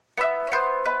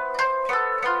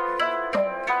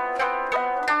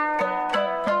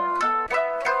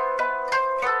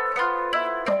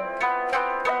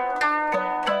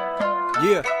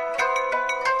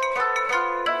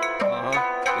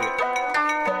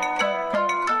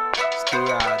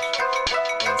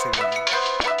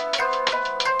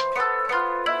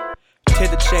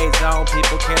on,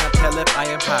 people cannot tell if I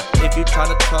am high. If you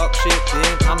tryna talk shit,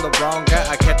 then I'm the wrong guy.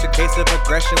 I catch a case of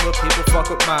aggression when people fuck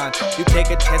with mine. You take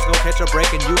a chance, go catch a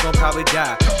break and you gon' probably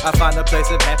die. I find a place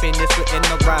of happiness within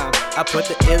the rhyme. I put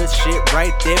the illest shit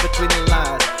right there between the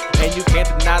lines. And you can't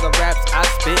deny the raps I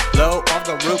spit. Blow off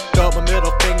the roof, throw my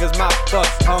middle fingers, my fucks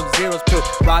on zeros too.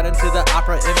 Riding to the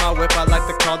opera in my whip, I like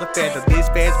to call the Phantom. These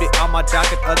fans be on my jock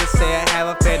and others say I have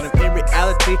a fandom. In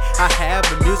reality, I have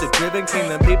a music-driven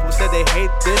kingdom. People say they hate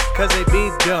this cause they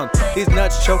be dumb. These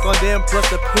nuts choke on them plus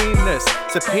the penis.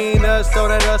 Subpoenas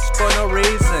thrown at us for no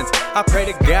reasons. I pray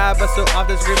to God but so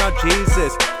often scream out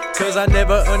Jesus, cause I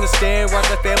never understand why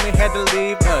the family had to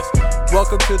leave us.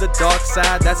 Welcome to the dark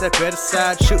side, that's that better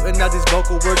side. Shooting out these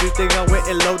vocal words, you think I went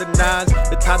and loaded nines.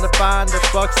 The time to find the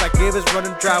fucks I give is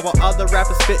running dry, while other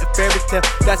rappers spitting fairy tale,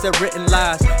 that's their written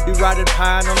lies. You riding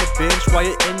pine on the bench while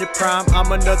you're in your prime.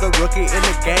 I'm another rookie in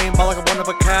the game, all like a one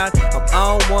of a kind. I'm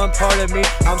on one part of me,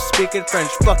 I'm speaking French.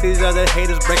 Fuck these other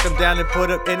haters, break them down and put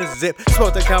them in a zip.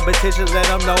 Smoke the competition, let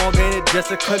them know I'm in it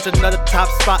just to clinch another top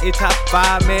spot. Your top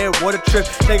 5, man, what a trip.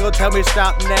 They gon' tell me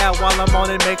stop now while I'm on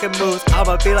it making moves.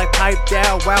 I'ma be like pipe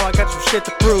down, wow, I got some shit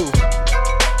to prove.